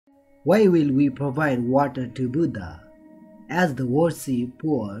Why will we provide water to Buddha? As the worship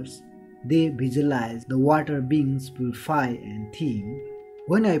pours, they visualize the water being purified and think,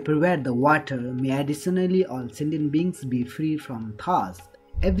 when I provide the water, may additionally all sentient beings be free from thirst.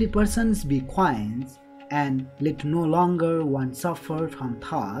 Every person be quenched, and let no longer one suffer from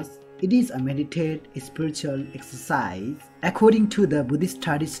thirst. It is a meditative spiritual exercise. According to the Buddhist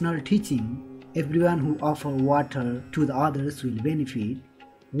traditional teaching, everyone who offers water to the others will benefit.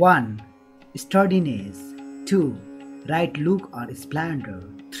 1. Sturdiness. 2. Right look or splendor.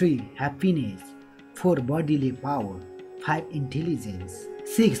 3. Happiness. 4. Bodily power. 5. Intelligence.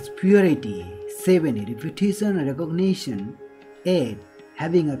 6. Purity. 7. Reputation and recognition. 8.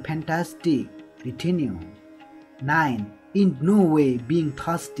 Having a fantastic retinue. 9. In no way being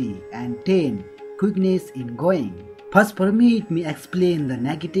thirsty. And 10. Quickness in going. First, permit me explain the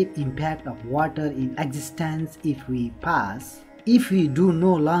negative impact of water in existence if we pass. If we do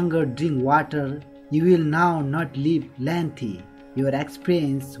no longer drink water, you will now not live lengthy. Your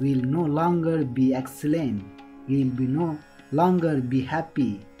experience will no longer be excellent. You will no longer be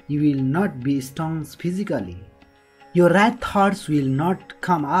happy. You will not be strong physically. Your right thoughts will not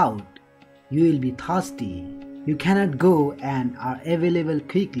come out. You will be thirsty. You cannot go and are available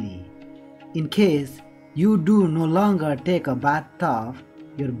quickly. In case you do no longer take a bathtub,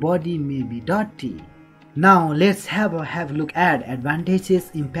 your body may be dirty. Now let's have a look at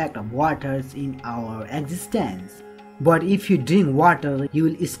advantageous impact of waters in our existence. But if you drink water, you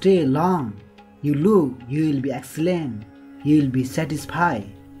will stay long. You will be excellent. You will be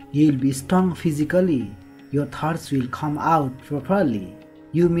satisfied. You will be strong physically. Your thoughts will come out properly.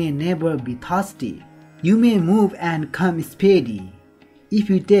 You may never be thirsty. You may move and come speedy. If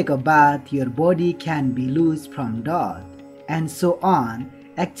you take a bath, your body can be loose from dirt, and so on.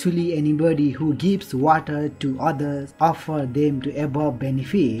 Actually, anybody who gives water to others offers them to above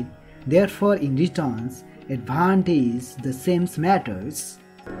benefit. Therefore, in returns, advantage the same matters.